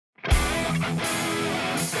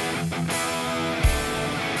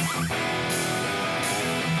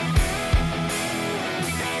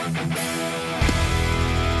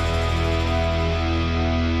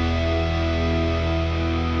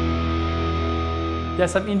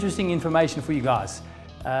There's some interesting information for you guys.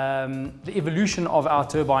 The evolution of our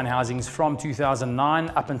turbine housings from 2009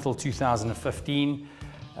 up until 2015.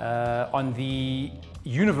 On the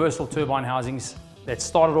universal turbine housings that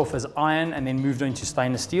started off as iron and then moved into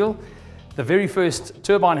stainless steel. The very first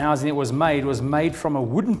turbine housing that was made from a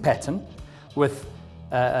wooden pattern with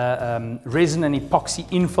resin and epoxy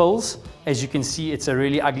infills. As you can see, it's a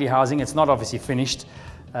really ugly housing. It's not obviously finished.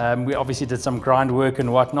 We obviously did some grind work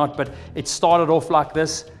and whatnot, but it started off like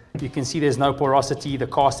this. You can see there's no porosity. The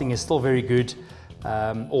casting is still very good,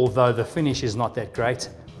 although the finish is not that great.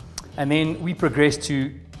 And then we progressed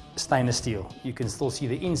to stainless steel. You can still see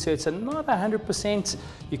the inserts are not 100%.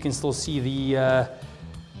 You can still see the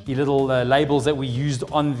little labels that we used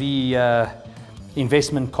on the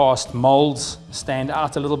investment cast molds stand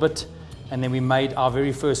out a little bit. And then we made our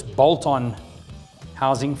very first bolt-on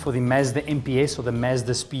housing for the Mazda MPS, or the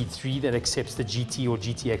Mazda Speed 3, that accepts the GT or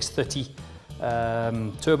GTX 30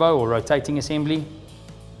 turbo or rotating assembly.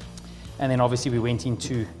 And then obviously we went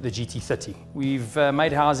into the GT30. We've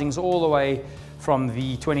made housings all the way from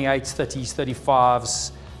the 28s, 30s,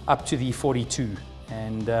 35s up to the 42.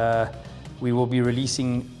 And we will be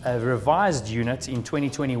releasing a revised unit in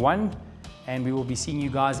 2021, and we will be seeing you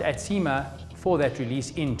guys at SEMA for that release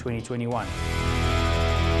in 2021.